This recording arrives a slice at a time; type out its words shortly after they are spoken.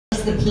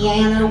plays the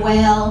piano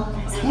well.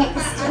 Is Becca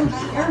still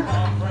here?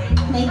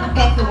 Maybe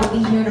Becca will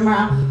be here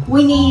tomorrow.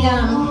 We need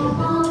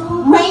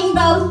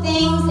rainbow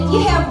things. If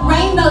you have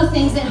rainbow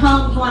things at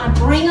home, you want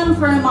to bring them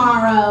for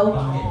tomorrow.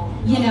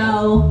 You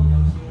know,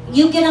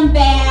 you get them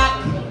back.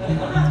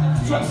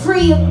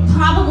 Free,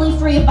 probably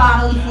free of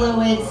bodily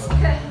fluids.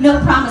 No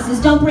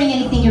promises. Don't bring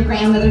anything your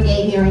grandmother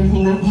gave you or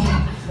anything like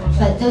that.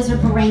 But those are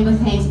for rainbow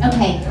things.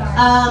 Okay.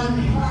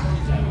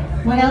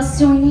 What else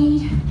do we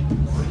need?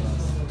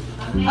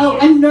 Oh,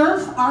 a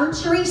Nerf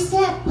archery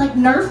set, like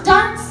Nerf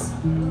darts.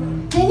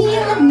 Any of you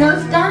have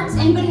Nerf darts?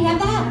 Anybody have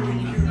that?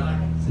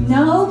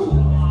 No?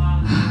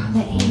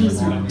 The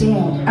 80s are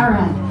dead. All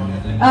right.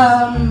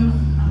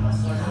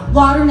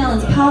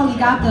 Watermelons. Paul, you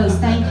got those.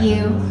 Thank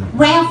you.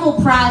 Raffle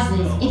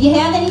prizes. If you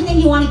have anything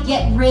you want to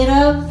get rid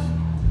of,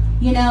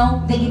 you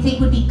know, that you think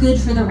would be good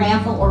for the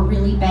raffle or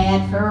really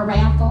bad for a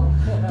raffle,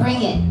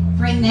 bring it.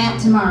 Bring that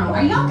tomorrow.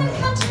 Are y'all going to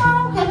come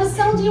tomorrow? Have a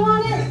sold you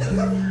on it?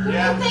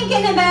 Yeah. You're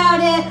thinking about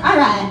it. All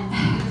right.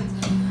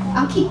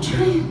 I'll keep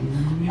trying.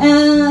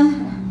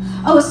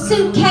 Oh, a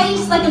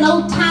suitcase, like an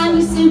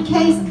old-timey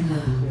suitcase.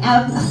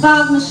 A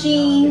fog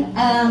machine.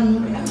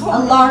 A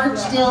large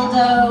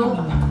dildo,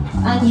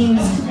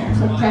 unused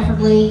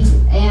preferably,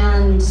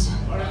 and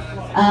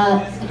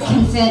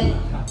confetti.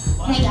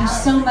 Thank you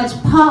so much,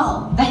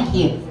 Paul. Thank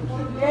you.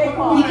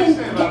 You can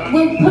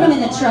we'll put them in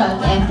the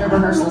truck after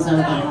rehearsal's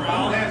over.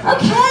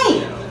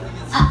 Okay.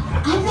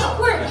 I think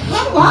we're.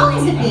 How long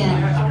has it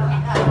been?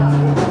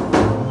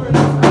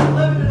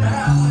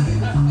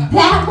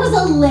 That was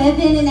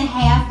 11 and a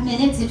half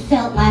minutes. It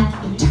felt like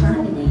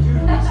eternity.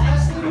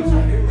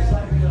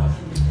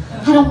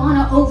 I don't want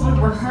to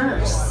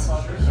over-rehearse.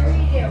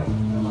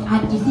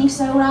 Do you think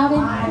so, Robin?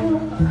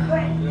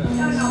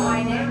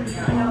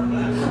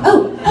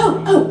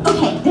 Oh,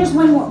 okay, there's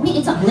one more.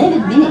 It's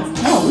 11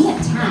 minutes. Hell, we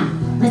have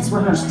time. Let's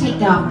rehearse. Take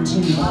the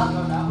opportunity.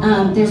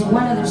 There's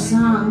one other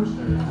song.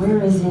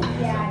 Where is it?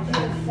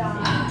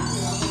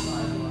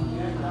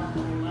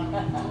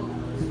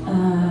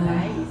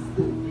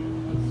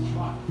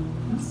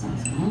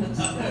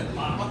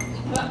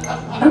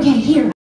 Okay, here.